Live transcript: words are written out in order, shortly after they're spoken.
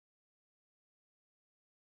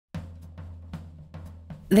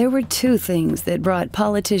There were two things that brought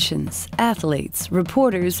politicians, athletes,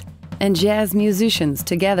 reporters, and jazz musicians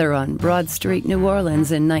together on Broad Street, New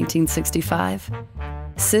Orleans in 1965.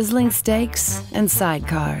 Sizzling steaks and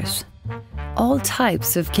sidecars. All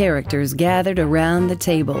types of characters gathered around the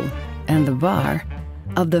table and the bar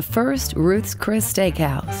of the first Ruth's Chris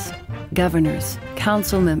Steakhouse. Governors,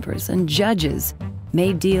 council members, and judges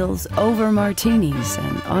made deals over martinis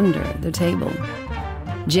and under the table.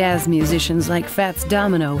 Jazz musicians like Fats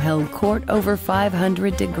Domino held court over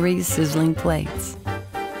 500-degree sizzling plates.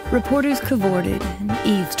 Reporters cavorted and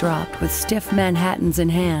eavesdropped with stiff Manhattans in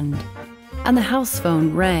hand. And the house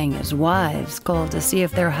phone rang as wives called to see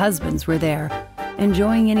if their husbands were there,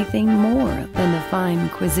 enjoying anything more than the fine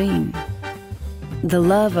cuisine. The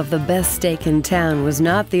love of the best steak in town was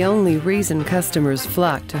not the only reason customers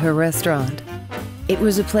flocked to her restaurant. It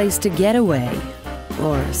was a place to get away,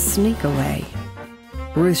 or sneak away.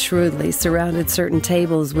 Ruth shrewdly surrounded certain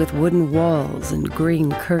tables with wooden walls and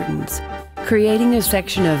green curtains, creating a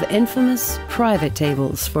section of infamous private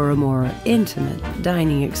tables for a more intimate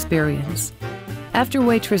dining experience. After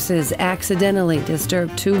waitresses accidentally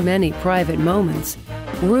disturbed too many private moments,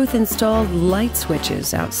 Ruth installed light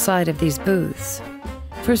switches outside of these booths.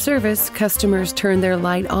 For service, customers turned their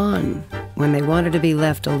light on. When they wanted to be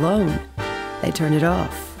left alone, they turned it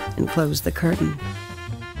off and closed the curtain.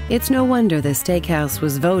 It's no wonder the steakhouse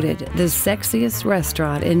was voted the sexiest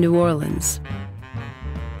restaurant in New Orleans.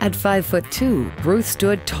 At 5'2", Ruth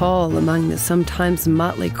stood tall among the sometimes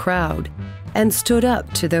motley crowd and stood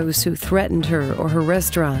up to those who threatened her or her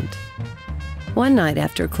restaurant. One night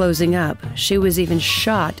after closing up, she was even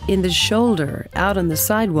shot in the shoulder out on the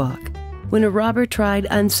sidewalk when a robber tried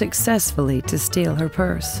unsuccessfully to steal her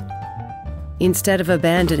purse. Instead of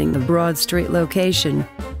abandoning the Broad Street location,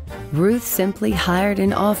 Ruth simply hired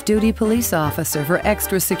an off-duty police officer for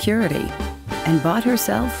extra security and bought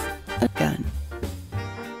herself a gun.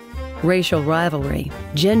 Racial rivalry,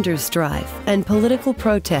 gender strife, and political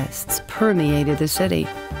protests permeated the city,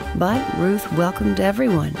 but Ruth welcomed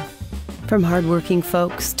everyone, from hardworking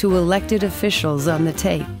folks to elected officials on the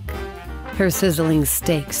take. Her sizzling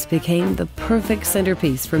steaks became the perfect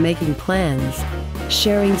centerpiece for making plans,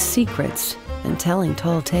 sharing secrets, and telling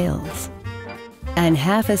tall tales. And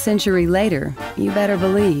half a century later, you better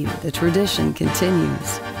believe the tradition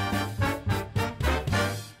continues.